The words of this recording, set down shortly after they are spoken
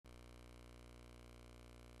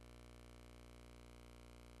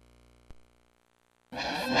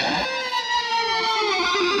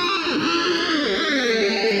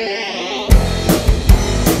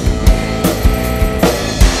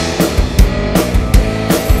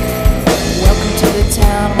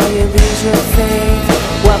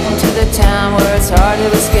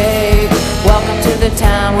to escape. Welcome to the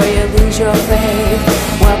town where you lose your faith.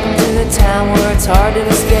 Welcome to the town where it's hard to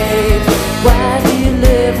escape. Why do you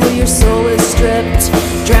live where your soul is stripped,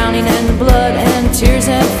 drowning in blood and tears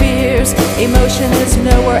and fears? Emotion is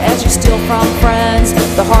nowhere as you steal from friends.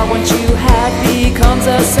 The heart once you had becomes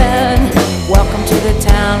a sin. Welcome to the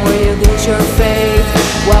town where you lose your faith.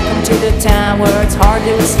 Welcome to the town where it's hard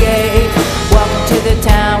to escape. Welcome to the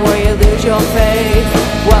town where you lose your faith.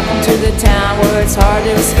 Welcome to the town where it's hard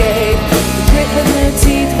to escape. You grit the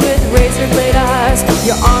teeth with razor blade eyes.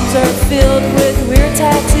 Your arms are filled with weird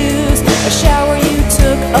tattoos. A shower you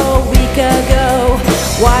took a week ago.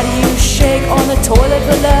 Why do you shake on the toilet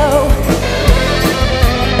below?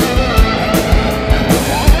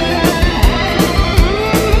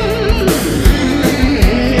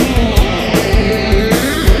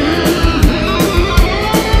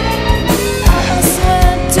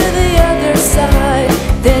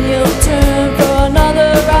 Then you'll turn for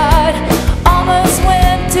another ride. Almost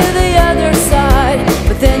went to the other side,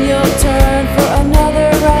 but then you'll turn for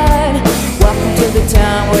another ride. Welcome to the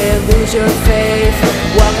town where you lose your faith.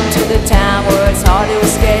 Welcome to the town where it's hard to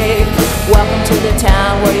escape. Welcome to the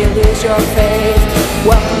town where you lose your faith.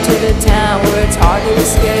 Welcome to the town where it's hard to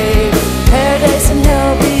escape. Paradise and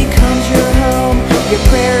hell becomes your home. Your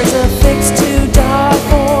prayers are fixed to die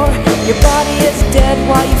for. Your body is dead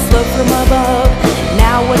while you float from above.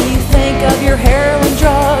 Now what do you think of your heroin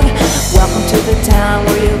drug? Welcome to the town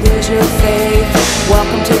where you lose your faith.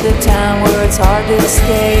 Welcome to the town where it's hard to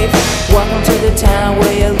escape. Welcome to the town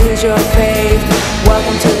where you lose your faith.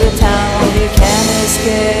 Welcome to the town where you can't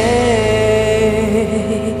escape.